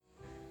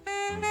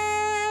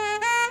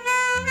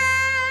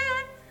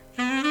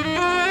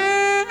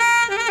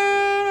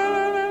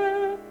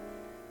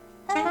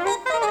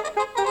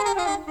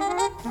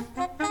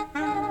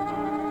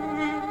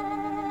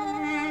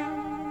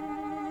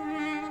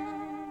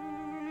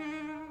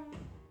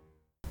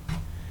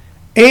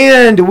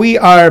And we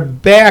are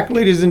back,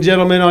 ladies and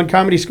gentlemen, on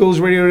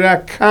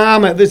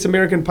ComedySchoolsRadio.com, This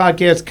American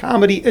Podcast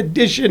Comedy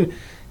Edition,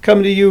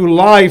 coming to you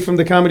live from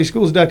the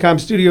ComedySchools.com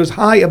studios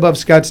high above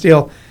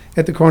Scottsdale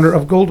at the corner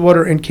of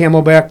Goldwater and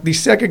Camelback, the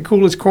second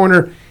coolest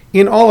corner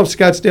in all of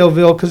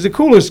Scottsdaleville, because the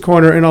coolest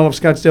corner in all of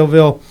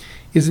Scottsdaleville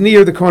is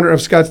near the corner of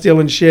Scottsdale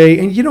and Shea.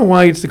 And you know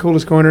why it's the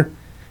coolest corner?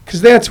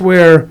 Because that's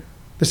where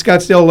the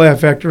Scottsdale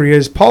Laugh Factory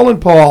is. Paul and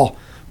Paul.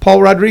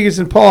 Paul Rodriguez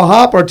and Paul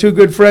Hopp, our two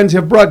good friends,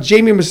 have brought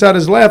Jamie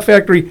Masada's Laugh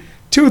Factory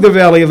to the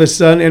Valley of the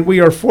Sun, and we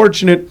are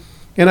fortunate,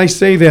 and I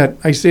say that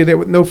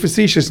with no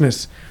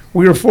facetiousness.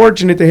 We are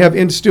fortunate to have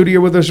in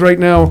studio with us right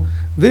now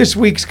this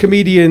week's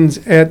comedians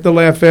at the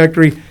Laugh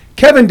Factory,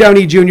 Kevin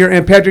Downey Jr.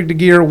 and Patrick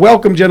DeGeer.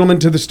 Welcome, gentlemen,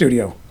 to the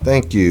studio.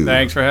 Thank you.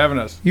 Thanks for having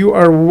us. You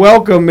are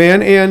welcome,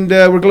 man, and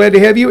we're glad to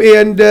have you.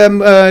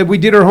 And we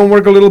did our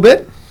homework a little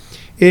bit.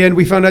 And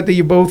we found out that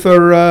you both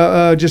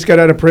are just got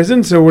out of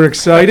prison, so we're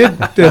excited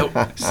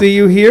to see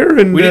you here.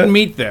 And we didn't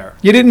meet there.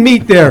 You didn't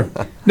meet there.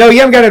 No, you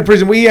haven't got out of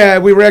prison. We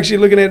were actually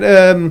looking at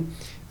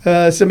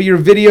some of your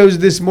videos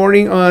this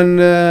morning on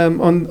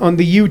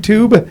the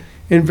YouTube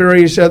and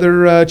various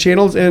other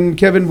channels. And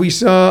Kevin, we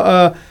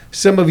saw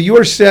some of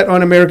your set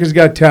on America's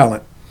Got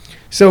Talent.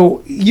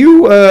 So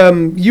you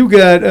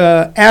got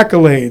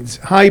accolades,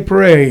 high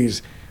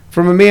praise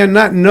from a man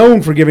not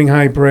known for giving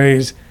high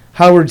praise,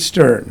 Howard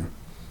Stern.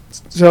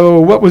 So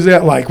what was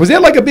that like? Was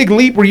that like a big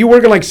leap? Were you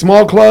working like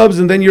small clubs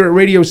and then you're at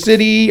Radio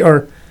City,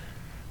 or?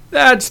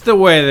 That's the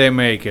way they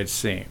make it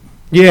seem.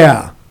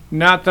 Yeah.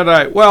 Not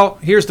that well,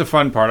 here's the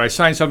fun part. I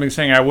signed something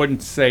saying I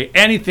wouldn't say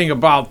anything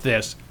about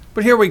this,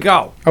 but here we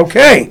go.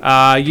 Okay.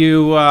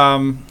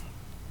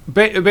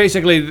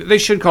 Basically, they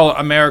should call it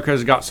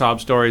America's Got Sob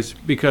Stories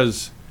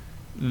because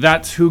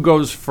that's who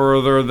goes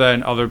further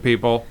than other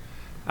people.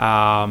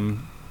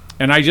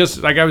 And I was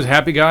a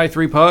happy guy,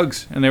 3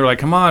 pugs, and they were like,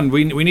 "Come on,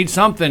 we need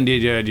something. Do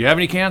you have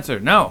any cancer?"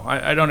 No,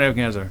 I don't have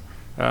cancer.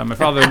 My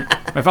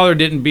father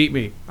didn't beat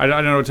me. I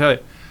don't know what to tell you.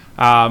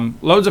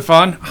 Loads of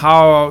fun.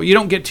 How you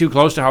don't get too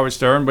close to Howard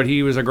Stern, but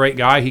he was a great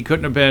guy. He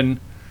couldn't have been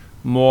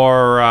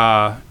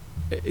more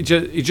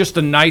just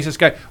the nicest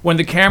guy. When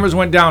the cameras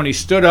went down, he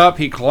stood up,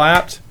 he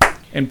clapped,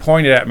 and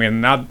pointed at me,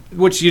 and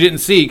which you didn't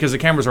see because the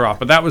cameras were off.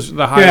 But that was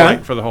the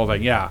highlight for the whole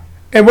thing. Yeah.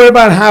 And what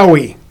about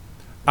Howie?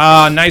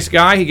 Nice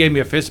guy. He gave me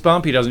a fist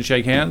bump. He doesn't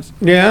shake hands.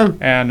 Yeah.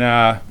 And,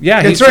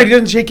 That's right. He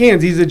doesn't shake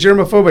hands. He's a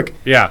germophobic.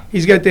 Yeah.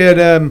 He's got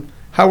that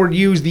Howard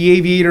Hughes, the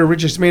aviator,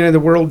 richest man in the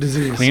world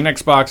disease.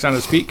 Kleenex box on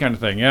his feet kind of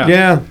thing, yeah.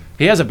 Yeah.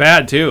 He has a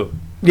bad, too.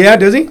 Yeah,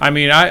 does he? I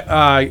mean,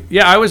 I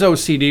was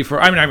OCD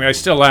for, I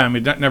still am.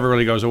 It never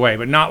really goes away,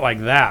 but not like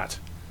that.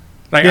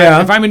 Like,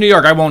 if I'm in New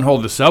York, I won't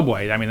hold the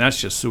subway. I mean,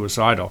 that's just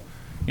suicidal.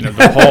 You know,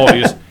 the pole,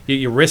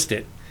 you wrist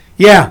it.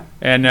 Yeah.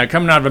 And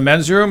coming out of a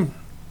men's room,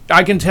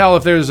 I can tell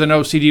if there's an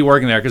OCD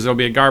working there because there'll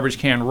be a garbage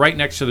can right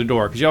next to the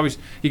door. Because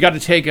you got to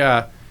take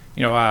a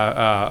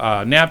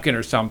napkin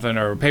or something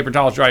or paper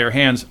towels, dry your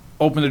hands,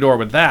 open the door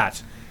with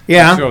that.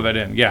 Yeah. Throw that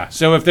in. Yeah.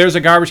 So if there's a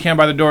garbage can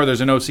by the door,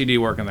 there's an OCD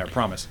working there.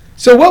 Promise.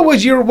 So what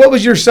was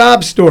your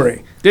sob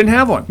story? Didn't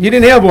have one. You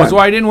didn't have one. That's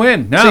why I didn't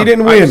win. No. So you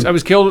didn't win. I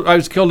was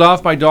killed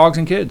off by dogs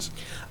and kids.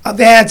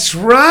 That's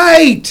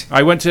right.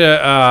 I went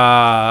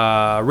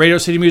to Radio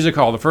City Music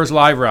Hall, the first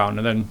live round,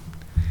 and then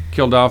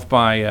killed off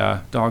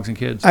by dogs and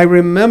kids. I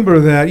remember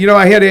that. You know,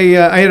 I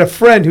had a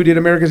friend who did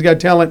America's Got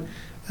Talent.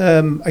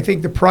 I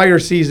think the prior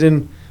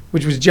season,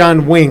 which was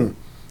John Wing,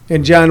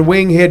 and John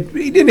Wing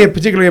didn't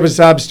particularly have a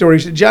sob story.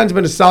 John's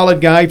been a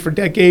solid guy for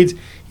decades.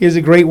 He has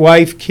a great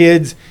wife,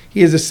 kids.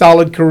 He has a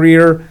solid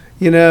career.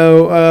 You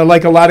know,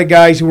 like a lot of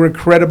guys who were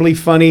incredibly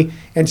funny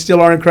and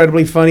still are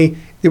incredibly funny.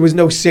 There was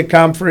no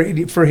sitcom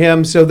for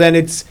him. So then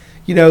it's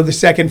the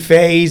second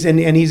phase,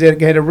 and he's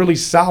had a really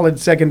solid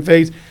second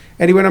phase.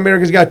 And he went on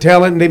America's Got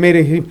Talent, and they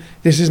made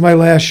this is my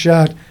last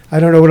shot.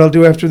 I don't know what I'll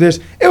do after this.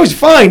 It was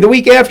fine. The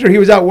week after, he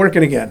was out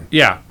working again.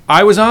 Yeah.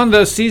 I was on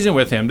the season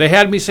with him. They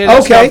had me say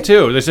that stuff,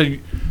 too. They said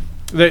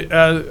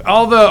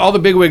all the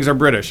bigwigs are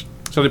British.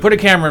 So they put a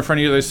camera in front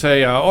of you. They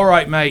say, all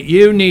right, mate,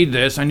 you need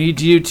this. I need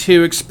you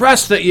to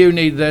express that you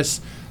need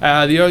this.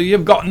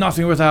 You've got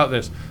nothing without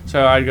this.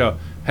 So I'd go,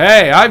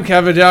 hey, I'm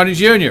Kevin Downey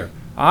Jr.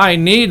 I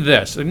need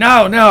this.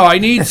 No, I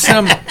need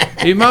some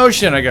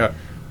emotion. I go,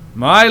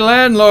 my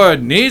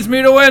landlord needs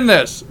me to win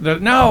this.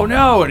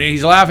 No. And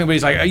he's laughing, but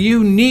he's like,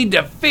 you need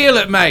to feel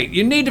it, mate.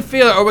 You need to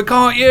feel it or we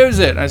can't use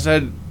it. And I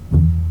said,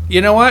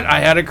 you know what? I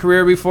had a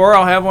career before.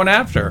 I'll have one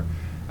after.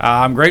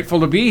 I'm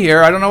grateful to be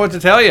here. I don't know what to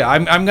tell you.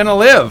 I'm going to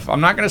live.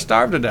 I'm not going to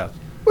starve to death.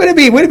 Would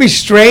it be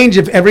strange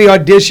if every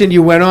audition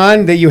you went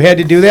on that you had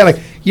to do that? Like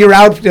you're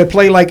out to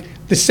play like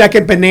the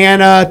second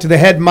banana to the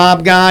head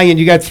mob guy and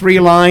you got 3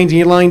 lines and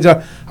your lines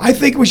are, I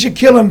think we should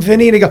kill him,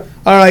 Vinny. And they go,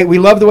 all right, we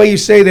love the way you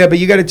say that, but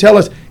you got to tell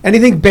us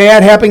anything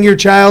bad happened in your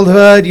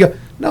childhood. You go,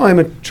 No, I'm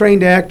a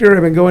trained actor.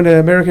 I've been going to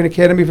American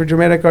Academy for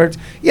Dramatic Arts.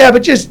 Yeah,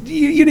 but just,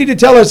 you need to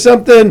tell us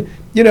something,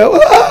 my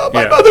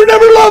mother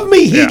never loved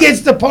me. He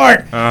gets the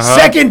part.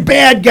 Second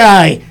bad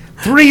guy.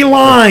 3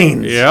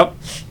 lines. Yep.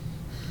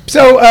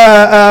 So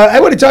I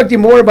want to talk to you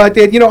more about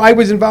that. I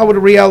was involved with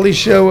a reality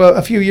show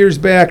a few years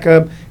back.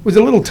 It was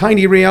a little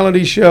tiny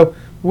reality show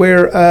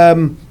where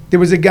there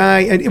was a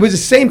guy, and it was the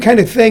same kind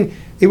of thing.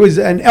 It was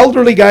an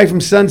elderly guy from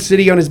Sun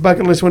City on his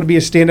bucket list, wanted to be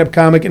a stand-up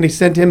comic, and they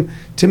sent him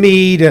to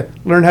me to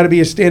learn how to be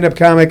a stand-up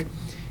comic.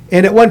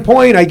 And at one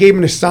point, I gave him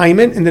an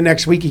assignment, and the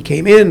next week he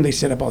came in, they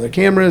set up all their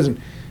cameras,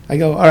 and I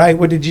go, all right,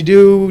 what did you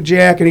do,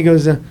 Jack? And he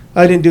goes,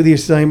 I didn't do the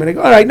assignment. I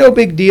go, all right, no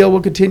big deal,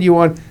 we'll continue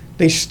on.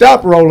 They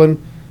stop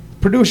rolling.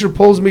 Producer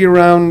pulls me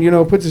around,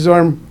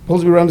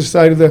 pulls me around the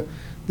side of the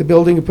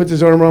building and puts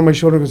his arm around my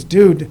shoulder and goes,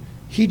 dude,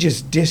 he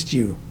just dissed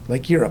you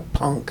like you're a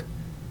punk.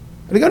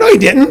 And I go, no, he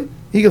didn't.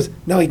 He goes,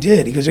 no, he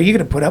did. He goes, are you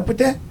going to put up with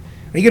that?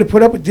 Are you going to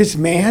put up with this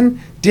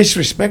man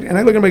disrespect? And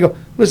I look at him and I go,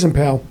 listen,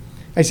 pal.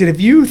 I said, if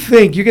you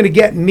think you're going to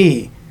get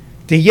me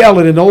to yell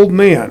at an old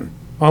man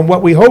on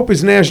what we hope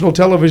is national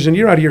television,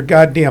 you're out of your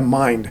goddamn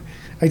mind.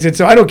 I said,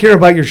 so I don't care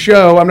about your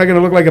show. I'm not going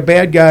to look like a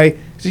bad guy. I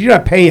said, you're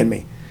not paying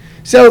me.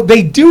 So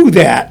they do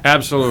that.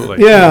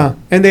 Absolutely. Yeah,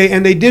 and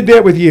they did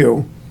that with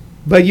you,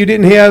 but you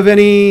didn't have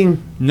any...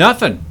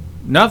 Nothing.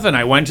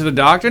 I went to the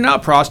doctor. No,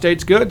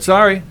 prostate's good.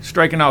 Sorry.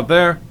 Striking out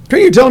there.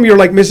 Couldn't you tell them you're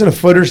like missing a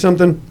foot or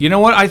something? You know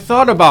what? I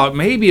thought about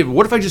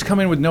what if I just come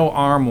in with no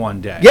arm one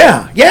day?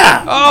 Yeah.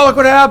 Oh, look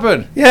what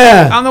happened.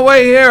 Yeah. On the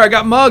way here, I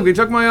got mugged. They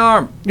took my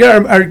arm. Yeah,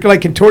 or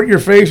like contort your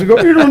face and go,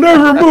 it'll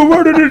never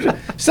move.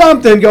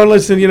 Something. Go,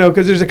 listen,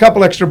 because there's a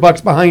couple extra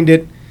bucks behind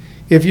it.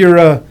 If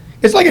you're,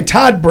 it's like a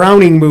Todd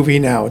Browning movie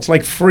now. It's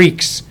like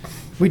Freaks.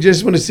 We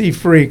just want to see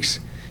Freaks.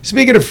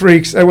 Speaking of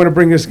freaks, I want to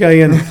bring this guy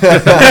in.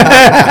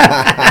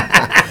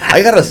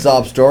 I got a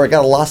sob story. I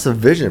got a loss of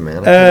vision,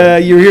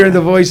 man. You're hearing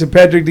the voice of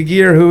Patrick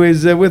DeGeer, who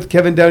is with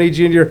Kevin Downey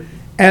Jr.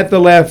 at the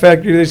Laugh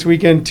Factory this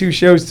weekend. 2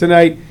 shows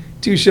tonight,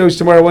 2 shows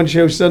tomorrow, 1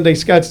 show Sunday.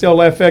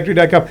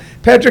 ScottsdaleLaughFactory.com.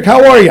 Patrick,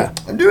 how are you?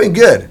 I'm doing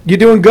good. You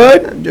doing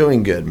good? I'm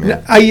doing good,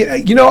 man. I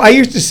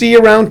used to see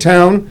you around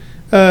town.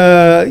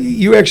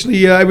 You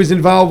actually, I was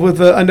involved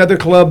with another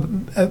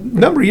club a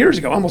number of years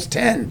ago, almost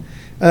 10.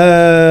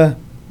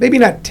 Maybe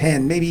not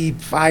 10, maybe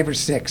 5 or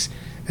 6.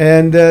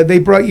 And they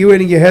brought you in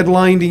and you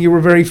headlined and you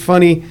were very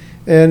funny.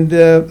 And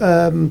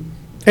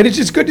it's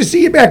just good to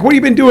see you back. What have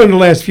you been doing the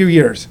last few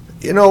years?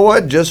 You know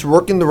what? Just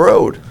working the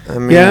road. I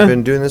mean, Yeah? I've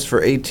been doing this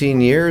for 18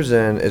 years,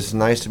 and it's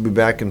nice to be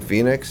back in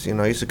Phoenix.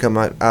 I used to come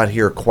out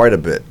here quite a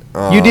bit.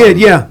 You did,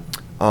 yeah.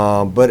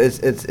 But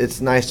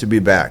it's nice to be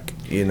back,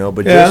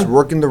 but Yeah. just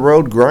working the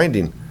road,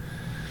 grinding.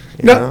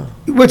 Now,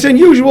 what's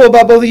unusual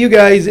about both of you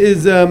guys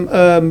is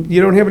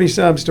you don't have any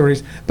sob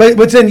stories. But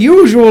what's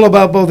unusual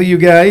about both of you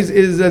guys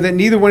is that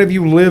neither one of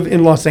you live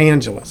in Los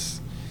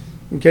Angeles.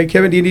 Okay,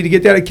 Kevin, do you need to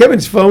get that?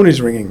 Kevin's phone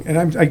is ringing,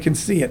 and I can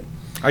see it.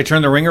 I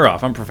turned the ringer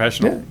off. I'm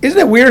professional. Yeah. Isn't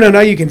it weird how now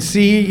you can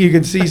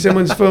see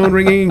someone's phone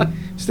ringing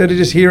instead of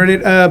just hearing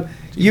it?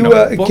 You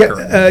live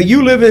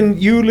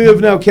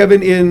now,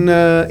 Kevin, in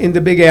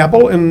the Big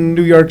Apple in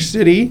New York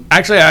City.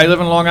 Actually, I live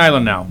in Long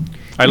Island now.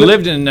 I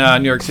lived in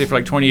New York City for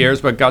like 20 years,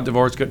 but got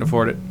divorced, couldn't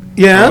afford it.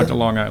 Yeah? I went to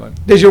Long Island.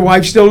 Does your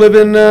wife still live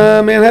in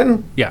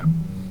Manhattan? Yeah.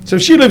 So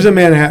she lives in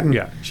Manhattan.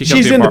 Yeah, She's the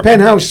in the apartment.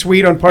 penthouse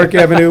suite on Park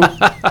Avenue.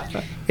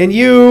 And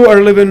you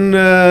are living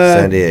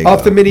San Diego.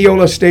 off the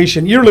Mineola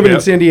station. You're living in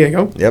Yep. San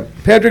Diego. Yep.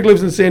 Patrick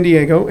lives in San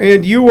Diego.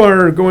 And you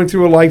are going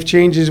through a life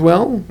change as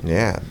well.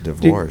 Yeah,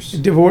 divorce.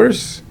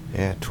 Divorce?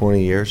 Yeah,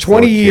 20 years.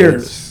 20 4 kids.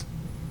 years.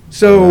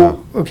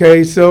 So,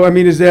 okay, so, I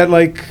mean, is that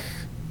like,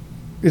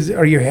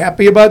 are you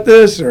happy about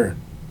this, or?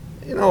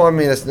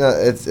 It's not.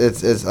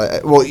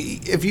 Well,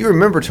 if you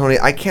remember, Tony,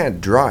 I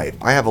can't drive.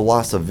 I have a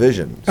loss of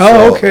vision.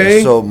 Oh,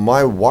 okay. So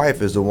my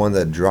wife is the one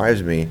that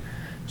drives me.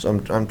 So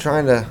I'm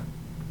trying to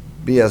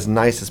be as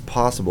nice as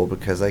possible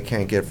because I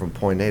can't get from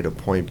point A to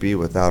point B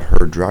without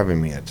her driving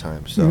me at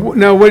times. So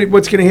Now,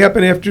 what's going to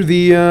happen after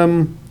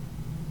the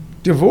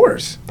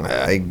divorce?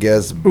 I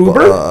guess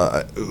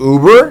Uber?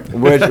 Uber,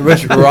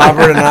 which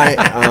Robert and I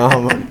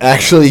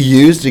actually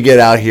used to get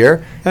out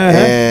here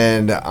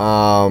and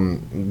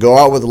go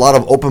out with a lot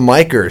of open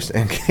micers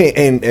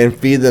and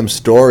feed them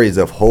stories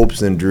of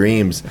hopes and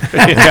dreams.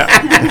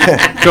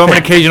 Show them an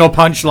occasional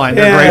punchline.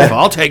 They're Yeah. grateful.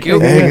 I'll take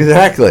you.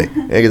 Exactly.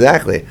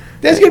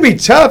 That's going to be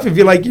tough if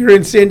you're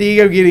in San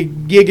Diego, get a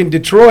gig in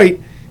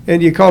Detroit,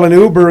 and you call an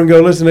Uber and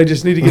go, listen, I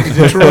just need to get to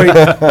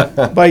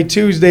Detroit by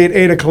Tuesday at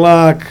 8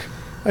 o'clock.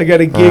 I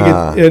got a gig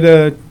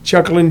at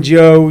Chucklin'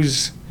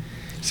 Joe's.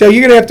 So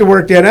you're going to have to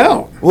work that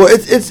out. Well,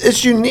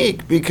 it's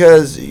unique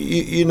because,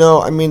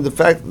 the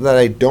fact that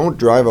I don't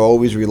drive, I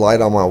always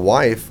relied on my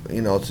wife,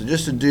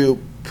 to do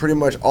pretty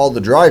much all the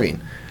driving.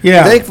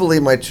 Yeah. Thankfully,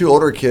 my 2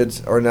 older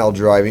kids are now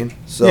driving.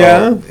 So,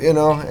 Yeah.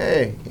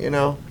 hey.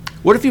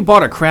 What if you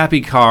bought a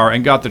crappy car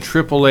and got the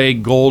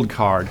AAA gold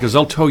card? Because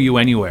they'll tow you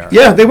anywhere.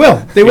 Yeah, they will.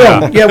 They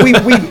will. Yeah.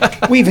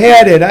 Yeah, we've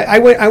had it.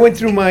 I went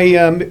through my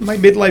my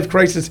midlife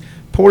crisis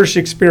Porsche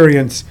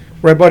experience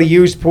where I bought a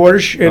used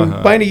Porsche, and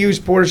buying a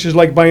used Porsche is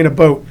like buying a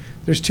boat.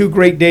 there's 2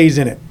 great days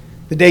in it: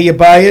 the day you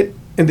buy it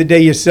and the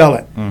day you sell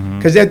it.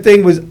 Because that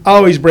thing was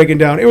always breaking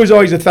down. It was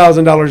always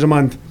 $1,000 a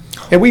month.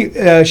 And we,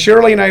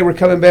 Shirley and I were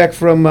coming back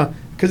from,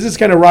 because this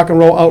kind of rock and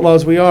roll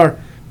outlaws we are.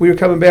 We were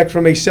coming back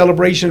from a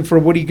celebration for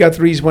Woody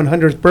Guthrie's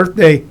 100th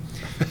birthday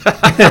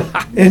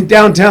in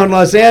downtown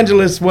Los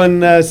Angeles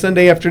one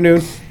Sunday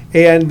afternoon.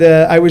 And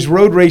I was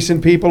road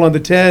racing people on the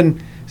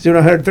 10, doing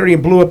 130,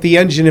 and blew up the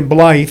engine in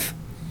Blythe.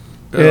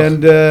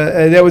 And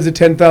that was a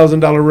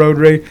 $10,000 road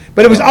race.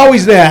 But it was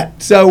always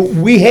that. So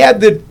we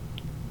had the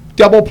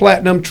double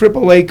platinum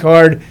AAA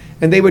card,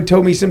 and they would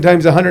tow me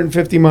sometimes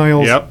 150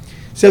 miles. Yep.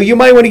 So you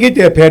might want to get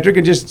that, Patrick,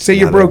 and just say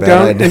you broke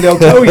down, and they'll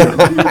tow you.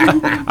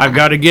 I've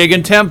got a gig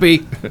in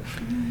Tempe.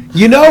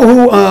 You know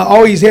who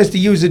always has to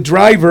use a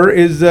driver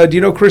is, do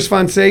you know Chris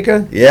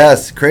Fonseca?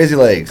 Yes, Crazy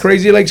Legs.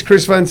 Crazy Legs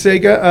Chris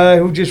Fonseca,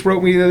 who just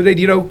wrote me the other day.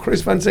 Do you know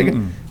Chris Fonseca?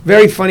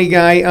 Very funny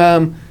guy.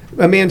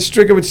 A man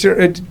stricken with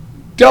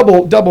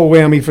double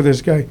whammy for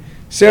this guy.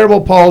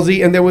 Cerebral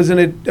palsy, and there was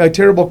a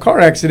terrible car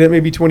accident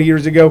maybe 20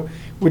 years ago,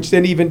 which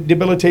then even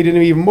debilitated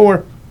him even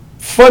more.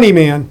 Funny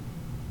man.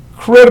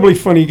 Incredibly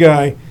funny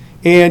guy.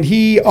 And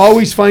he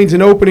always finds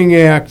an opening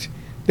act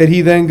that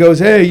he then goes,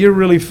 hey, you're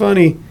really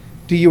funny.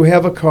 Do you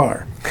have a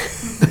car?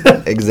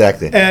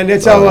 Exactly. And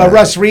that's how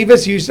Russ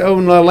Rivas used to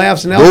own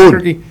Laughs in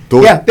Albuquerque.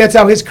 Yeah, that's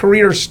how his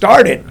career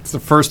started. It's the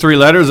first 3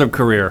 letters of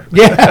career.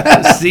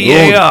 Yeah.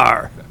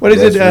 C-A-R. What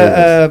is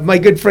it? My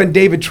good friend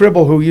David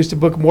Tribble, who used to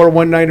book more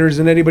one-nighters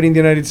than anybody in the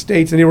United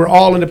States, and they were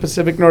all in the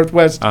Pacific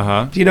Northwest.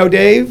 Uh-huh. Do you know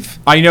Dave?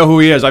 I know who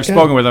he is. I've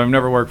spoken with him. I've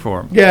never worked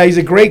for him. Yeah, he's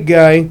a great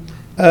guy.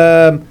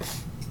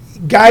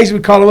 Guys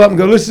would call him up and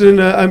go, listen,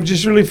 I'm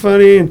just really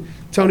funny, and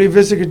Tony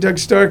Visick and Doug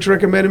Starks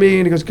recommended me,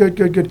 and he goes, good.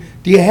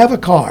 Do you have a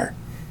car?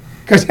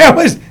 Because that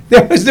was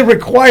the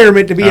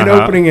requirement to be an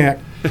opening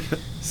act.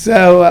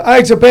 So, all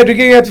right, so Patrick,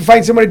 you're going to have to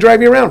find somebody to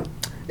drive you around.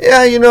 Yeah,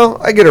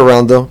 I get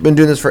around, though. Been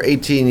doing this for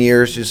 18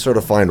 years, just sort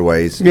of find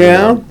ways.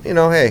 Yeah?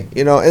 Hey,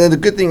 and then the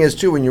good thing is,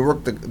 too, when you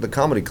work the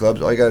comedy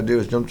clubs, all you got to do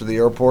is jump to the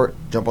airport,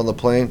 jump on the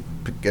plane,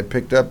 get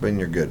picked up, and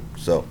you're good.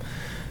 So,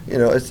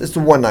 it's the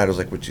one-nighters,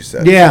 like what you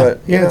said. Yeah,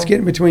 but, it's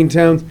getting between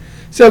towns.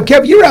 So,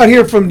 Kev, you're out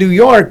here from New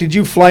York. Did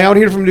you fly out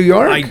here from New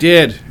York? I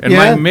did. And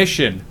my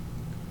mission,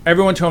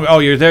 everyone told me, oh,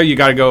 you're there, you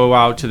got to go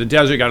out to the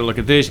desert, you got to look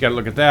at this, you got to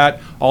look at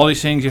that, all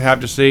these things you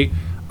have to see.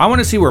 I want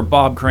to see where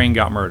Bob Crane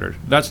got murdered.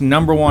 That's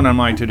number 1 on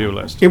my to-do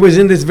list. It was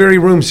in this very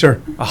room,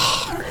 sir.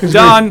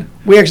 Done.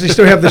 We actually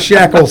still have the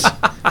shackles.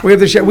 We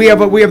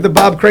have the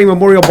Bob Crane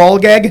Memorial Ball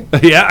Gag.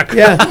 Yeah.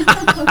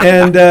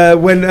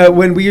 And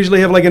when we usually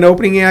have like an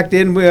opening act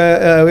in,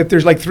 if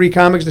there's like 3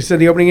 comics to say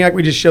the opening act,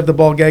 we just shove the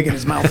ball gag in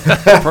his mouth.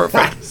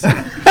 Perfect.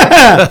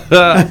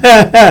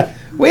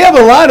 We have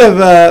a lot of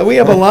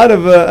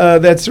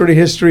that sort of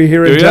history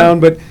here in town,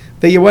 but.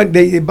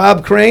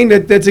 Bob Crane,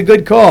 that's a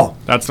good call.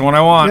 That's the one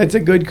I want. That's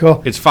a good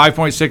call. It's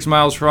 5.6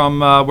 miles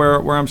from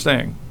where I'm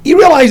staying. You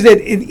realize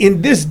that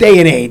in this day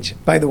and age,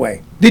 by the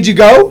way, did you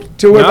go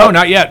to No,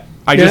 not yet.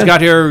 I just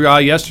got here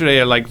yesterday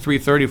at like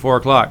 3:30, 4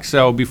 o'clock.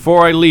 So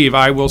before I leave,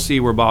 I will see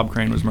where Bob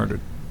Crane was murdered.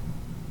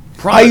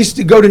 I used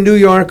to go to New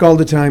York all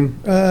the time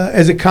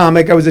as a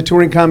comic. I was a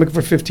touring comic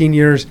for 15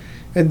 years.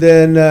 And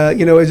then,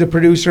 as a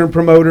producer and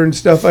promoter and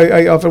stuff,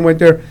 I often went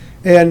there.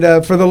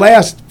 And for the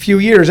last few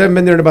years, I haven't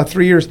been there in about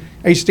 3 years,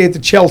 I used to stay at the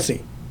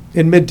Chelsea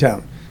in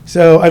Midtown.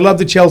 So I love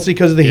the Chelsea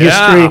because of the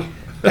history.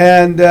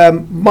 And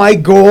my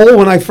goal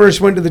when I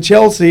first went to the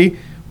Chelsea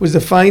was to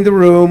find the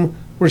room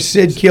where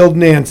Sid killed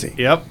Nancy.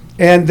 Yep.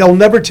 And they'll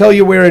never tell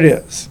you where it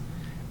is.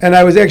 And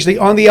I was actually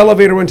on the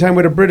elevator one time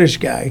with a British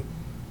guy.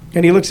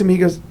 And he looks at me, he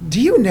goes, do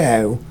you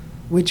know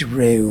which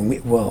room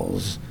it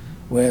was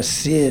where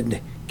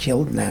Sid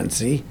killed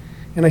Nancy?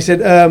 And I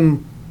said,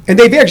 and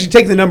they've actually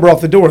taken the number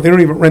off the door. They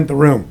don't even rent the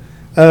room.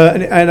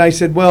 And I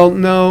said, well,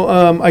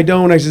 no, I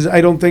don't. I says,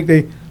 I don't think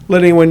they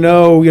let anyone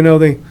know.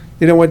 They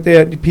don't want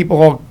that.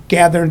 People all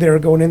gathered there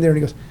going in there. And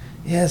he goes,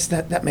 yes,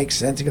 that makes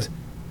sense. He goes,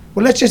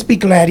 well, let's just be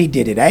glad he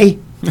did it, eh?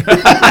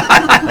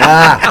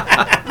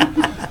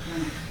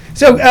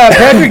 So,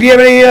 Patrick, do you have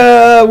any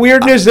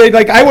weirdness?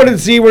 Like, I wanted to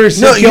see where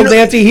Sid killed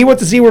Nancy. He wanted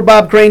to see where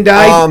Bob Crane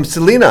died.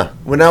 Selena,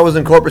 when I was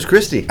in Corpus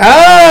Christi.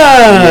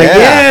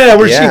 Yeah.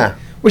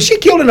 Was she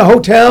killed in a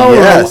hotel?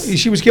 Yes. Or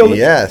she was killed?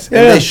 Yes.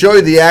 And they show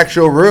you the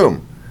actual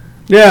room.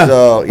 Yeah.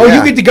 So,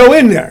 you get to go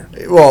in there.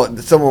 Well,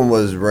 someone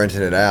was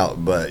renting it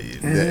out, but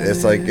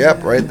it's like,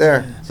 yep, right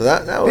there. So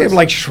that was... They have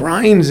like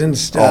shrines and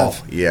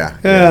stuff. Oh,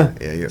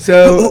 yeah.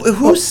 So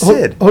who's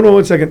Sid? Hold on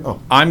one second.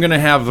 I'm going to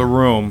have the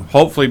room,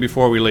 hopefully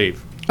before we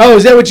leave. Oh,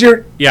 is that what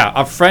you're... Yeah,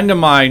 a friend of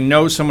mine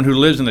knows someone who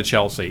lives in the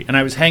Chelsea, and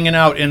I was hanging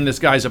out in this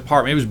guy's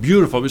apartment. It was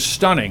beautiful. It was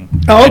stunning.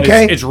 Oh,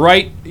 okay. It's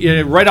right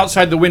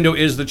outside the window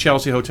is the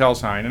Chelsea Hotel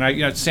sign, and I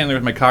standing there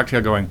with my cocktail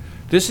going,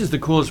 this is the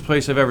coolest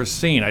place I've ever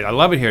seen. I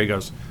love it here. He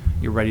goes,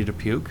 you ready to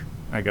puke?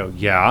 I go,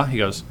 yeah. He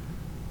goes,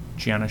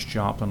 Janis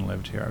Joplin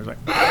lived here. I was like...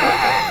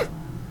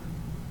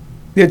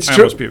 It's I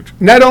true. almost puked.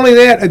 Not only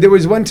that, there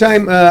was one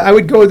time I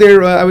would go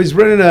there. I was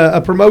running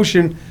a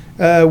promotion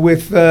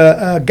with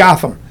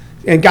Gotham.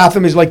 And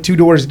Gotham is like 2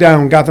 doors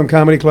down, Gotham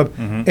Comedy Club.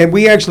 And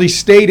we actually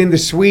stayed in the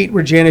suite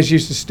where Janice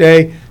used to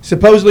stay,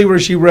 supposedly where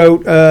she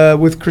wrote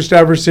with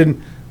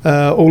Christopherson,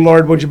 Oh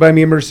Lord, Won't You Buy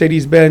Me a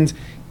Mercedes-Benz.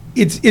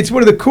 It's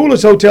one of the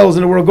coolest hotels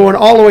in the world, going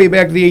all the way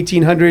back to the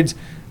 1800s.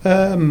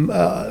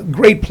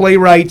 Great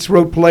playwrights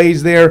wrote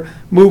plays there.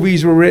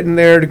 Movies were written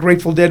there. The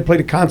Grateful Dead played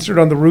a concert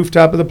on the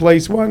rooftop of the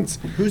place once.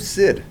 Who's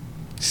Sid?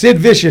 Sid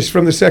Vicious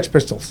from the Sex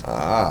Pistols.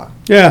 Ah.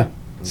 Yeah,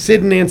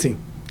 Sid and Nancy.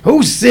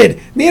 Who's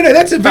Sid? Nina,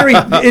 that's a very,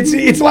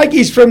 it's like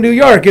he's from New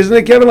York, isn't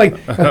it, Kevin? Like,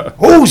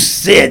 who's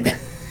Sid?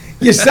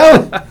 You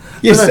sound,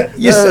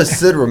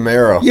 Sid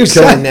Romero. You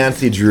killing sound-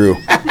 Nancy Drew.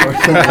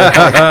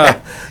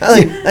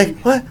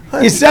 What?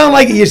 You sound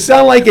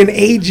like an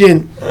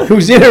agent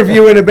who's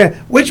interviewing a band.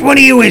 Which one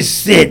of you is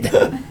Sid?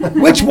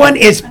 Which one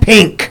is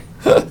Pink?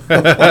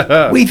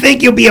 We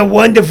think you'll be a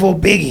wonderful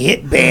big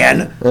hit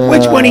band.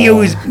 Which one of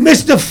you is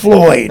Mr.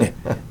 Floyd?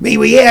 May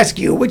we ask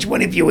you, which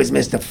one of you is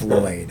Mr.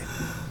 Floyd?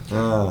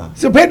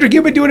 So, Patrick,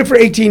 you've been doing it for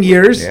 18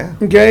 years. Yeah.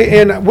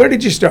 Okay, and where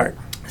did you start?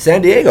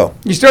 San Diego.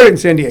 You started in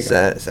San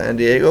Diego. San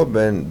Diego,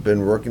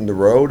 been working the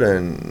road,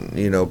 and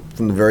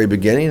from the very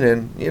beginning,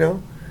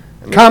 and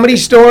Comedy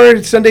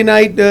Store, Sunday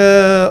night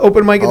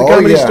open mic at the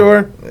Comedy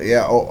Store.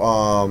 Yeah.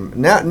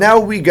 Now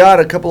we got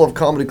a couple of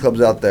comedy clubs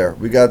out there.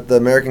 We got the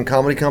American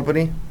Comedy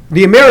Company.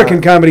 The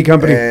American Comedy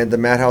Company. And the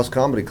Madhouse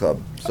Comedy Club.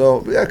 So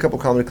we got a couple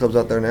comedy clubs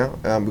out there now.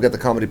 We got the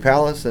Comedy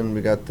Palace, and we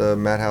got the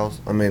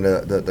Madhouse. I mean,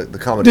 the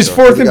comedy. Does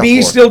store. Fourth and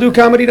B still do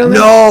comedy down there?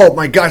 No,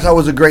 my gosh, that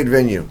was a great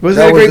venue. Was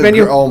that a great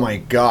venue? Oh my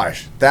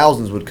gosh,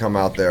 thousands would come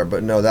out there.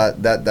 But no,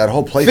 that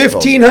whole place.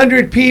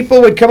 1,500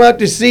 people would come out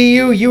to see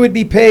you. You would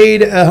be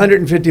paid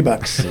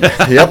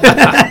 $150. Yep.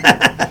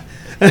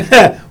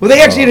 Well,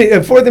 they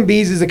actually Fourth and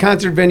B's is a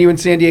concert venue in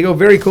San Diego.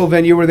 Very cool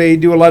venue where they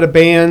do a lot of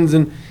bands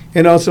and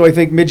also I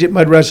think midget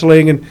mud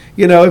wrestling. And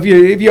if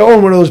you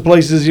own one of those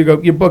places,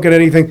 you're booking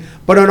anything.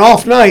 But on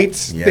off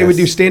nights, they would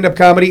do stand up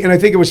comedy, and I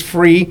think it was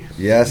free.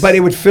 Yes. But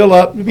it would fill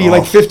up. It'd be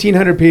like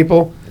 1,500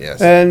 people.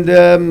 Yes. And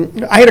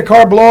I had a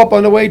car blow up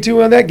on the way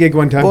to on that gig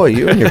one time. Boy,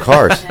 you and your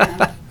cars.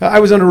 I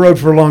was on the road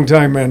for a long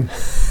time, man.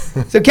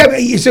 So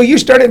Kevin, so you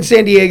started in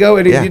San Diego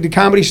at the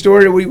Comedy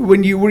Store.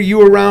 When you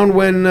were around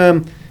when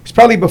it's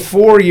probably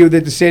before you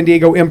that the San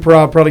Diego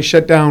Improv probably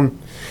shut down.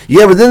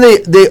 Yeah, but then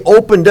they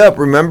opened up.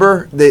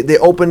 Remember, they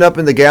opened up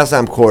in the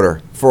Gaslamp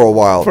Quarter for a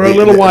while. For a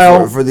little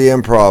while for the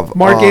Improv.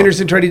 Mark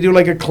Anderson tried to do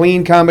like a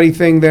clean comedy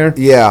thing there.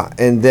 Yeah,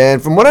 and then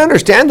from what I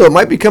understand, though, it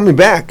might be coming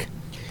back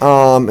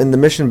in the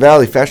Mission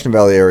Valley, Fashion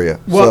Valley area.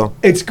 Well,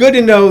 it's good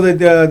to know that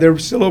they're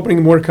still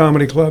opening more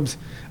comedy clubs.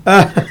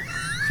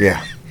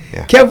 Yeah.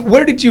 Kev,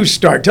 where did you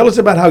start? Tell us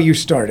about how you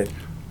started.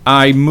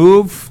 I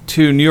moved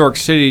to New York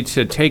City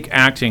to take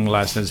acting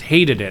lessons.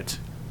 Hated it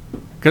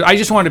because I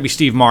just wanted to be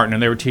Steve Martin,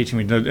 and they were teaching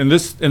me in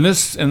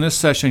this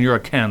session you're a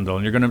candle,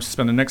 and you're going to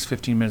spend the next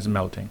 15 minutes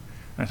melting.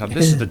 And I thought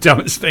this is the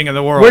dumbest thing in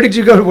the world. Where did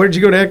you go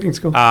to acting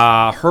school?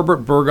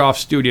 Herbert Berghoff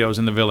Studios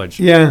in the Village.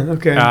 Yeah.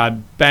 Okay.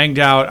 Banged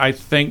out, I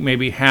think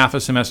maybe half a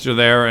semester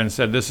there, and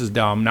said this is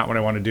dumb, not what I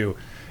want to do.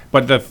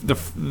 But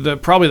the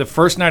probably the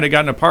first night I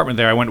got an apartment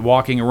there, I went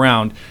walking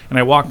around, and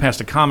I walked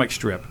past a comic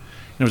strip. And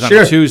it was on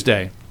a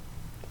Tuesday.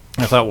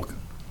 I thought, well,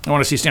 I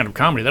want to see stand-up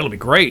comedy. That'll be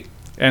great.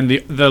 And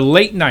the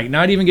late night,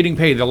 not even getting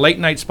paid, the late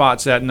night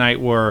spots that night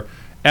were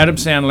Adam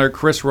Sandler,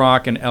 Chris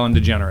Rock, and Ellen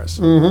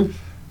DeGeneres. Mm-hmm.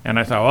 And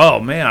I thought, oh,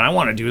 man, I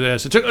want to do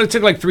this. It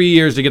took like 3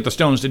 years to get the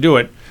Stones to do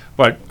it,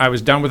 but I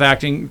was done with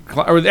acting,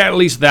 or at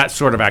least that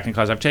sort of acting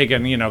class. I've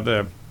taken,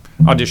 the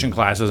audition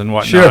classes and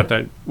whatnot.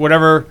 Sure.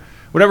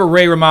 Whatever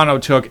Ray Romano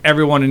took,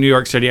 everyone in New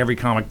York City, every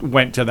comic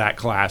went to that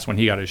class when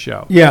he got his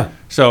show. Yeah.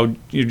 So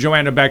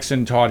Joanna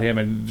Bexon taught him,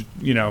 and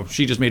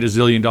she just made $1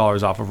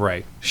 zillion off of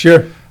Ray.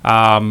 Sure.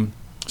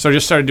 So I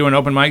just started doing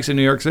open mics in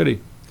New York City.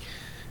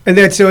 And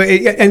that's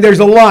and there's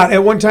a lot.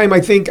 At one time,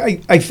 I think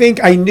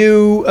I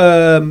knew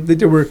that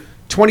there were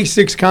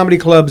 26 comedy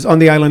clubs on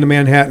the island of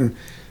Manhattan.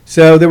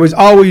 So there was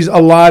always a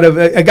lot of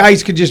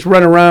guys could just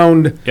run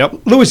around.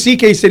 Yep. Louis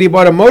C.K. said he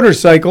bought a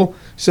motorcycle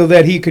so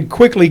that he could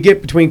quickly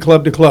get between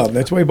club to club.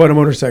 That's why he bought a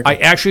motorcycle. I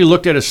actually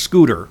looked at a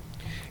scooter.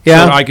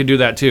 Yeah. So I could do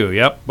that too.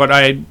 Yep. But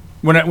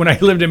when I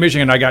lived in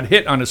Michigan, I got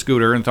hit on a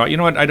scooter and thought, you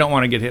know what? I don't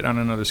want to get hit on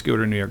another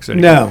scooter in New York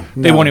City. No.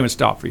 They won't even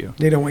stop for you.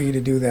 They don't want you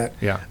to do that.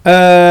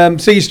 Yeah.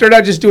 So you started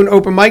out just doing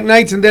open mic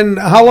nights, and then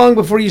how long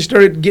before you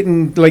started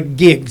getting like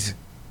gigs?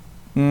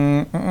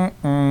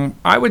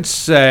 I would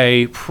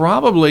say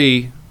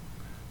probably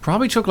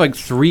took like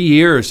 3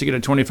 years to get a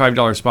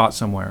 $25 spot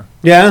somewhere.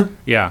 Yeah.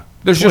 Yeah.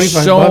 There's just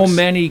so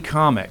many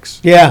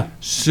comics. Yeah.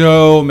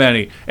 So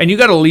many. And you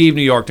got to leave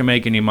New York to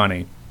make any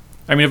money.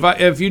 I mean,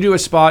 if you do a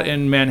spot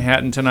in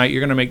Manhattan tonight, you're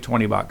going to make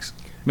 $20,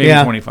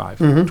 maybe 25.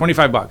 Mm-hmm.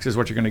 $25 is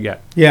what you're going to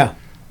get.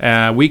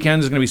 Yeah.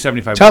 Weekends is going to be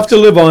 75. Tough to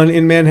live on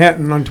in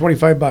Manhattan on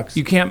 $25.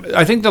 You can't.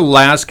 I think the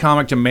last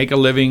comic to make a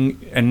living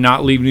and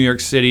not leave New York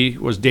City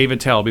was Dave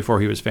Attell before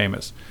he was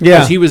famous. Yeah.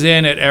 Because he was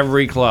in at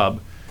every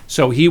club,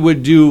 so he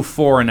would do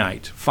 4 a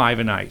night, 5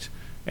 a night.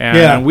 And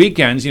on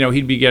weekends,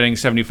 he'd be getting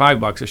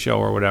 $75 a show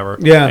or whatever.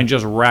 Yeah. And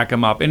just rack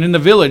them up. And in the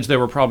Village, there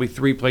were probably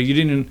 3 plays. You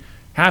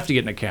have to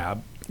get in a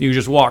cab. You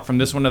just walk from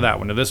this one to that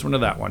one to this one to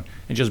that one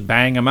and just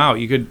bang them out.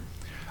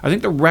 I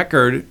think the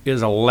record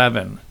is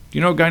 11. Do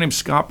you know a guy named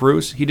Scott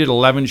Bruce? He did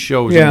 11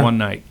 shows in one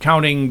night,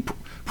 counting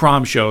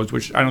prom shows,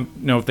 which I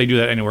don't know if they do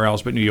that anywhere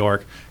else but New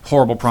York.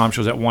 Horrible prom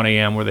shows at 1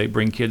 a.m. where they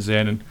bring kids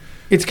in. And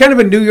it's kind of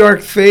a New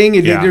York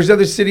thing. There's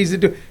other cities that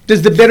do.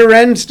 Does the Bitter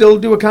End still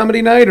do a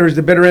comedy night, or is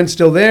the Bitter End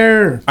still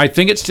there? I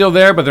think it's still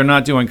there, but they're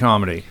not doing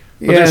comedy.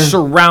 But they're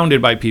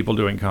surrounded by people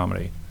doing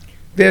comedy.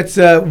 That's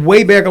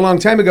way back a long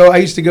time ago. I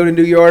used to go to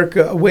New York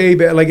way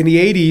back, like in the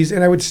 80s,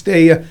 and I would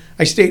stay.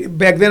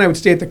 Back then. I would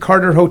stay at the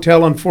Carter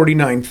Hotel on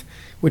 49th,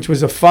 which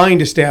was a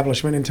fine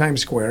establishment in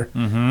Times Square.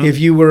 Mm-hmm. If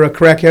you were a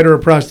crackhead or a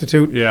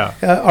prostitute,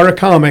 or a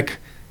comic,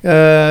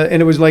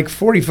 and it was like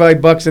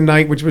 $45 a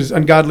night, which was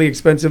ungodly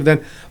expensive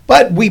then.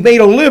 But we made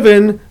a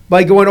living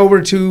by going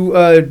over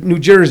to New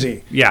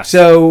Jersey. Yeah.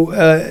 So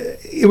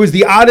it was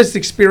the oddest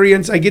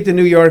experience. I get to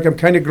New York. I'm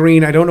kind of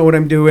green. I don't know what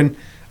I'm doing.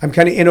 I'm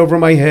kind of in over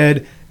my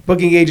head.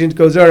 Booking agent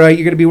goes, all right,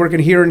 you're going to be working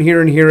here and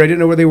here and here. I didn't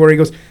know where they were. He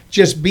goes,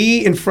 just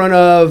be in front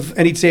of,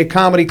 and he'd say a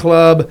comedy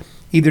club,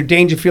 either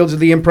Dangerfields or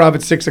the Improv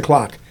at 6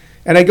 o'clock.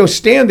 And I go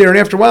stand there, and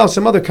after a while,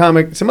 some other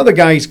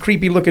guys,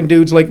 creepy-looking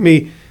dudes like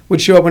me,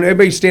 would show up, and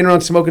everybody's standing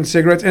around smoking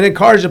cigarettes, and then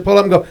cars would pull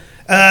up and go,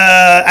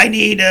 I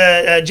need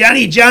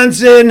Johnny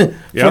Johnson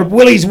for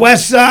Willie's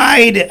West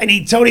Side. I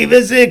need Tony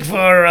Visick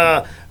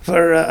for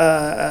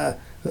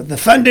the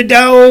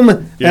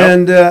Thunderdome.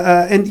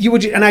 And you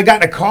would, and I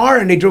got in a car,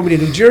 and they drove me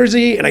to New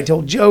Jersey, and I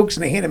told jokes,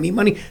 and they handed me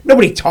money.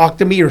 Nobody talked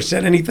to me or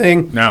said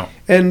anything. No.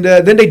 And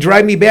then they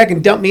drive me back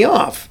and dump me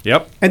off.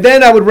 Yep. And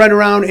then I would run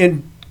around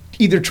and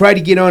either try to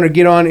get on or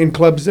get on in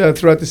clubs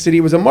throughout the city.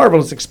 It was a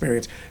marvelous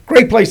experience.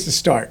 Great place to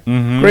start.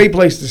 Mm-hmm. Great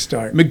place to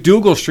start.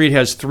 McDougal Street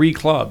has 3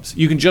 clubs.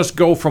 You can just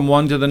go from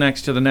one to the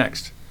next to the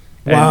next.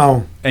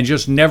 Wow. And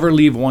just never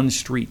leave one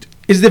street.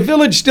 Is the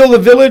Village still the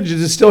Village?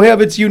 Does it still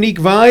have its unique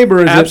vibe? Or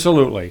is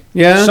Absolutely.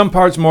 Yeah? Some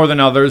parts more than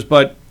others,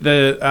 but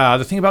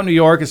the thing about New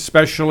York,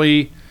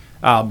 especially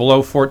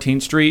below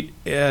 14th Street,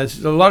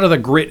 is a lot of the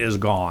grit is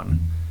gone.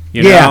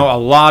 You know, a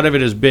lot of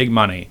it is big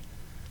money.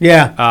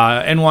 Yeah.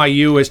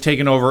 NYU has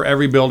taken over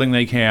every building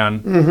they can.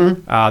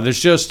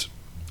 Mm-hmm.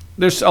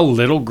 There's a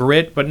little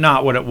grit, but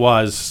not what it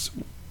was,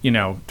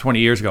 20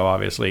 years ago,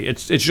 obviously.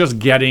 It's just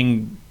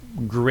getting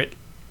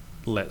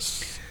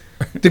gritless.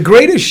 The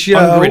greatest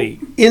show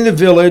in the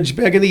Village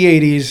back in the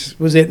 80s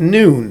was at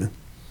noon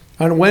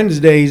on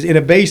Wednesdays in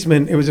a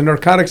basement. It was a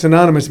Narcotics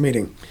Anonymous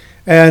meeting.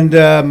 And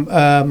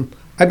I've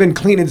been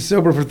clean and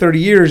sober for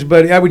 30 years,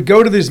 but I would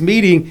go to this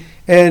meeting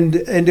and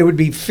there would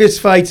be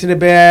fist fights in the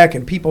back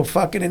and people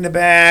fucking in the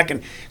back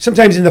and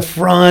sometimes in the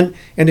front,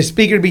 and the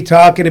speaker would be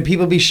talking and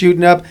people would be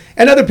shooting up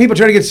and other people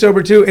trying to get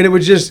sober too. And it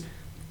was just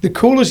the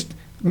coolest,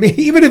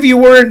 even if you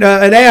weren't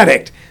an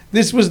addict.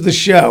 This was the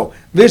show.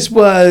 This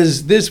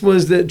was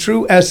the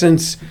true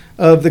essence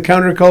of the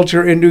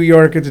counterculture in New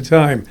York at the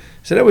time.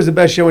 So that was the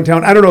best show in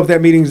town. I don't know if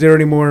that meeting's there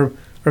anymore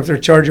or if they're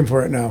charging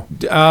for it now.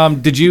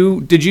 Did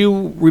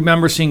you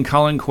remember seeing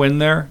Colin Quinn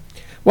there?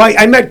 Well,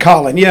 I met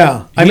Colin,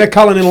 yeah. I met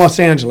Colin in Los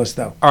Angeles,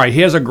 though. All right, he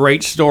has a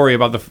great story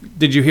about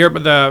did you hear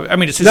about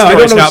it's his story. I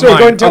don't know the story. Go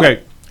ahead and tell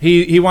Okay,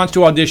 he wants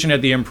to audition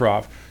at the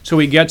Improv. So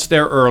he gets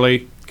there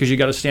early because you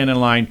got to stand in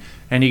line,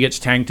 and he gets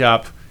tanked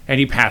up, and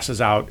he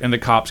passes out, and the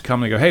cops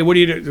come and they go, hey, what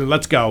do you do?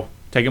 Let's go.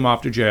 Take him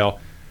off to jail.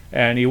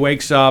 And he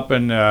wakes up,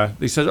 and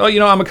he says, oh,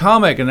 I'm a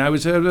comic. And I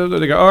was, they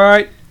go, all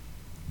right,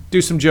 do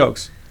some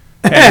jokes.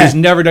 And he's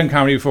never done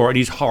comedy before, and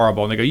he's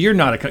horrible. And they go, "You're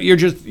not you're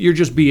just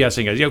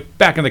BSing us.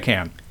 Back in the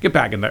can. Get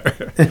back in there."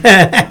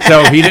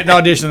 So he didn't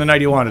audition the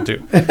night he wanted to.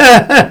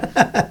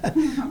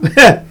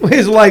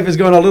 His life has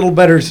gone a little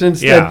better since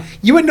then.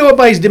 You wouldn't know it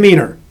by his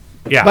demeanor.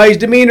 Yeah. By his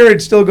demeanor,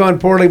 it's still gone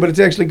poorly, but it's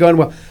actually gone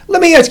well.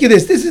 Let me ask you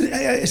this. This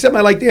is something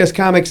I like to ask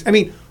comics. I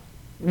mean,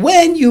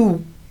 when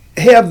you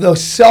have the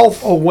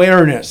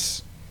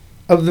self-awareness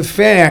of the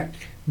fact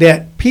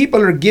that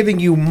people are giving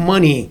you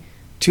money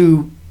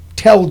to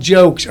tell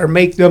jokes or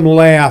make them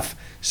laugh.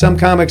 Some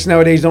comics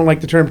nowadays don't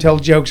like the term tell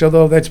jokes,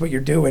 although that's what you're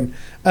doing.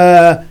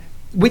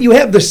 When you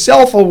have the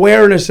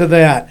self-awareness of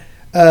that,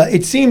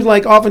 it seems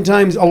like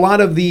oftentimes a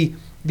lot of the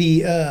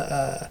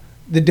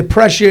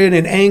depression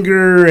and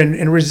anger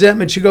and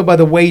resentment should go by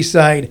the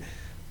wayside,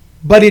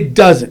 but it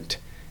doesn't.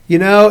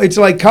 It's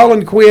like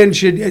Colin Quinn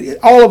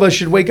all of us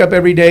should wake up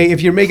every day,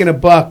 if you're making a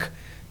buck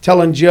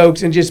telling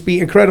jokes, and just be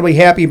incredibly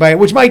happy by it,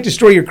 which might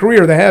destroy your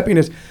career, the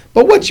happiness.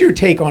 But what's your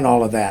take on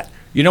all of that?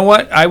 You know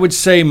what? I would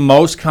say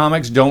most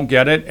comics don't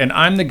get it, and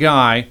I'm the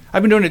guy.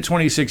 I've been doing it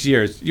 26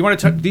 years. You want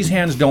to touch these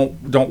hands?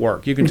 Don't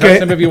work. You can touch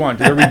them if you want.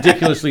 They're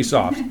ridiculously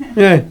soft.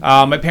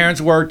 Yeah. My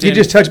parents worked. You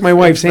just touched my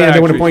wife's hand. I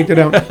want to point it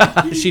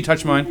out. She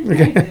touched mine.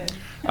 Okay.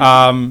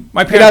 My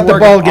parents Get out the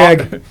ball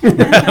gag.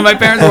 My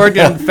parents worked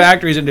in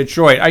factories in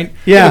Detroit. I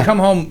would come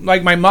home,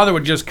 like my mother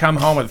would just come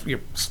home with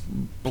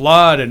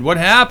blood and what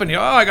happened?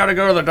 I got to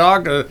go to the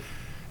doctor.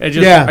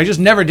 I just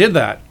never did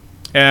that.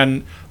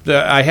 And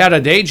I had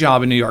a day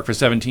job in New York for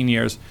 17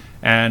 years,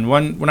 And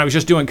when I was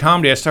just doing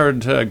comedy, I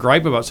started to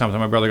gripe about something.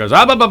 My brother goes,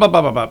 up.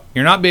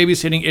 You're not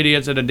babysitting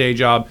idiots at a day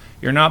job.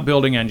 You're not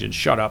building engines.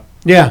 Shut up.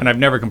 Yeah. And I've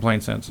never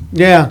complained since.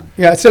 Yeah.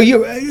 So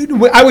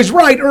I was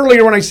right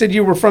earlier when I said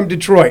you were from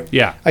Detroit.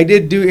 Yeah. I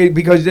did do it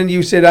because then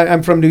you said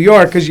I'm from New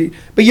York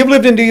but you've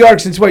lived in New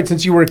York since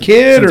you were a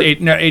kid?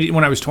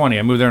 When I was 20.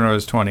 I moved there when I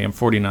was 20. I'm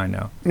 49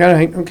 now. All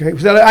right. Okay.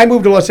 So I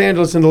moved to Los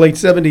Angeles in the late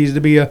 70s to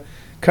be a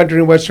country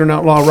and western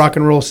outlaw, rock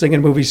and roll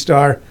singing movie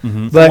star.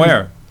 Mm-hmm. From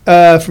where?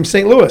 From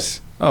St.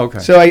 Louis. Oh, okay.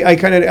 So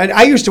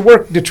I used to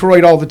work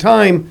Detroit all the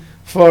time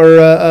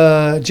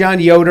for John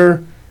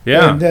Yoder.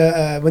 Yeah.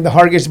 And when the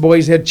Hargis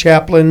boys had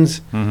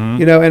chaplains,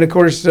 Mm-hmm. and of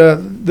course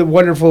the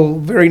wonderful,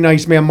 very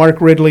nice man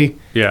Mark Ridley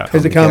Yeah.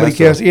 as the Comedy Comedy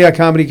Castle. Yeah,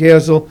 Comedy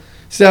Castle.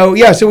 So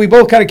so we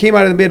both kind of came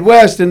out of the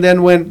Midwest, and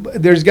then when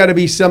there's got to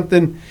be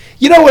something,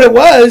 you know what it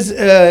was?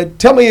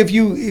 Tell me if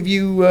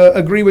you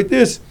agree with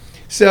this.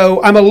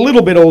 So I'm a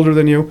little bit older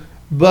than you,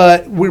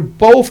 but we're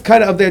both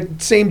kind of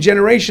that same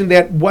generation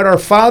that what our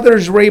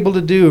fathers were able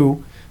to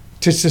do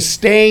to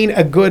sustain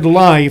a good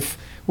life,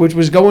 which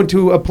was going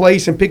to a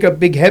place and pick up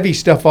big heavy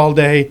stuff all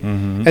day,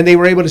 Mm-hmm. and they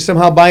were able to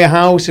somehow buy a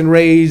house and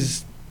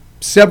raise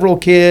several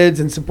kids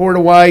and support a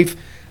wife,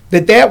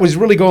 that was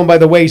really going by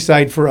the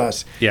wayside for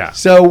us. Yeah.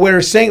 So where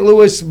St.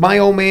 Louis, my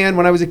old man,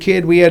 when I was a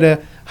kid, we had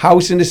a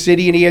house in the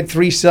city, and he had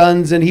 3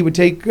 sons, and he would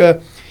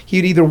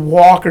he'd either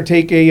walk or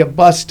take a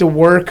bus to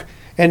work,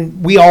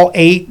 and we all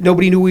ate.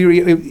 Nobody knew we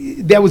were.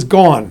 That was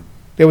gone.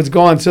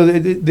 So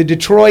the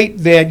Detroit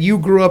that you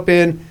grew up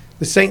in,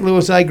 the St.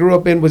 Louis I grew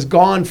up in, was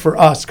gone for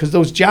us because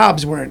those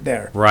jobs weren't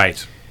there.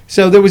 Right.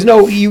 So there was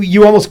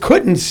you almost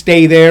couldn't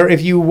stay there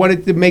if you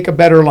wanted to make a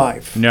better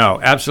life. No,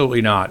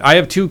 absolutely not. I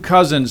have 2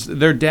 cousins.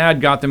 Their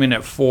dad got them in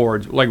at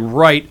Ford, like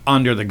right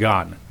under the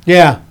gun.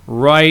 Yeah.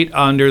 Right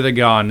under the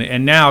gun.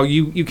 And now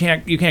you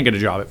can't get a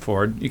job at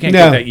Ford. You can't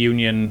No. get that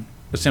union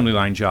assembly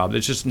line job.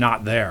 It's just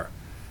not there.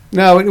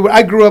 No,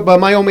 I grew up.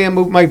 My old man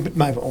moved. My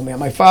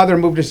father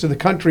moved us to the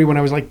country when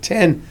I was like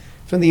 10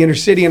 from the inner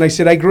city, and I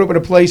said I grew up in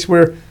a place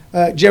where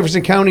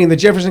Jefferson County, and the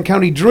Jefferson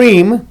County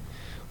dream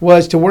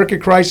was to work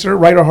at Chrysler,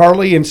 ride a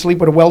Harley, and sleep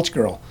with a Welch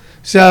girl.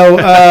 So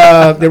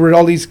there were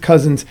all these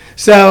cousins.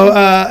 So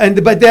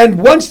but then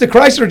once the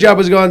Chrysler job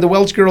was gone, the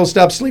Welch girl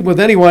stopped sleeping with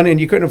anyone, and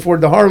you couldn't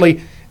afford the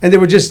Harley, and there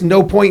was just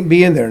no point in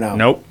being there now.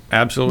 Nope,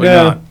 absolutely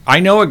Yeah. not.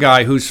 I know a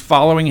guy who's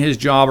following his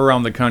job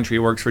around the country. He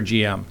works for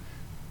GM.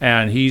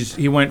 And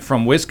he went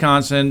from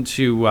Wisconsin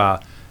to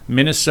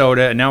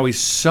Minnesota, and now he's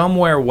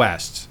somewhere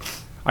west.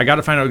 I got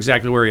to find out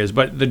exactly where he is.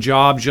 But the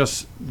job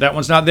that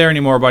one's not there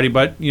anymore, buddy.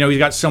 But, he's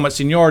got so much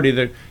seniority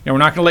that, we're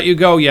not going to let you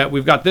go yet.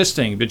 We've got this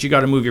thing, but you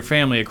got to move your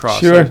family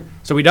across. Sure.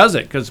 So he does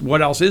it, because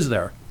what else is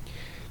there?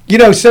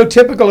 So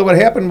typical of what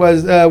happened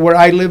was where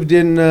I lived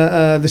in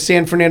the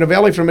San Fernando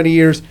Valley for many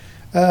years,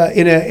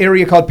 in an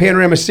area called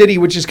Panorama City,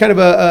 which is kind of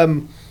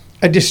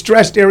a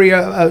distressed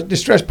area, a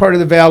distressed part of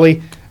the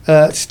valley.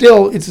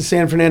 Still, it's the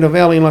San Fernando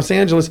Valley in Los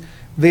Angeles.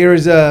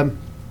 There's a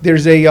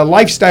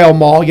lifestyle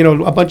mall,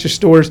 a bunch of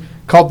stores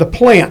called The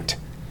Plant.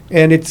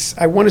 And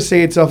I want to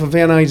say it's off of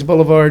Van Nuys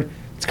Boulevard.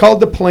 It's called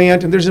The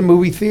Plant, and there's a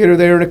movie theater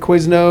there and a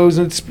Quiznos.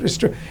 And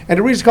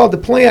the reason it's called The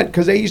Plant,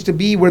 because they used to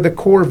be where the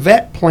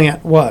Corvette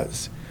plant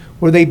was.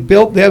 Where they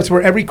built, that's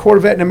where every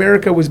Corvette in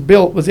America was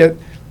built, was at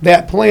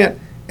that plant.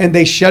 And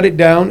they shut it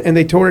down, and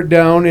they tore it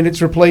down, and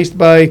it's replaced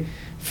by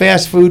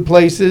fast food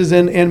places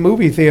and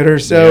movie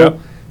theaters. So. Yep.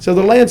 So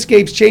the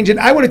landscape's changing.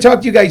 I want to talk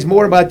to you guys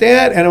more about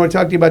that, and I want to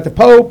talk to you about the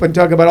Pope and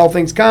talk about all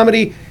things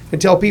comedy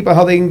and tell people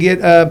how they can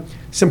get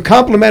some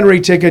complimentary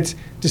tickets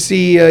to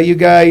see you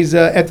guys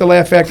at the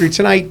Laugh Factory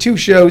tonight. 2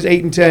 shows,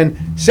 8 and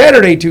 10.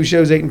 Saturday, 2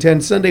 shows, 8 and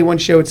 10. Sunday, 1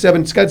 show at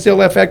 7.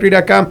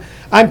 ScottsdaleLaughFactory.com.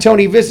 I'm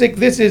Tony Visick.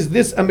 This is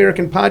This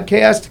American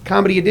Podcast,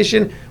 Comedy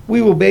Edition.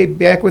 We will be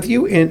back with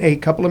you in a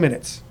couple of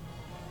minutes.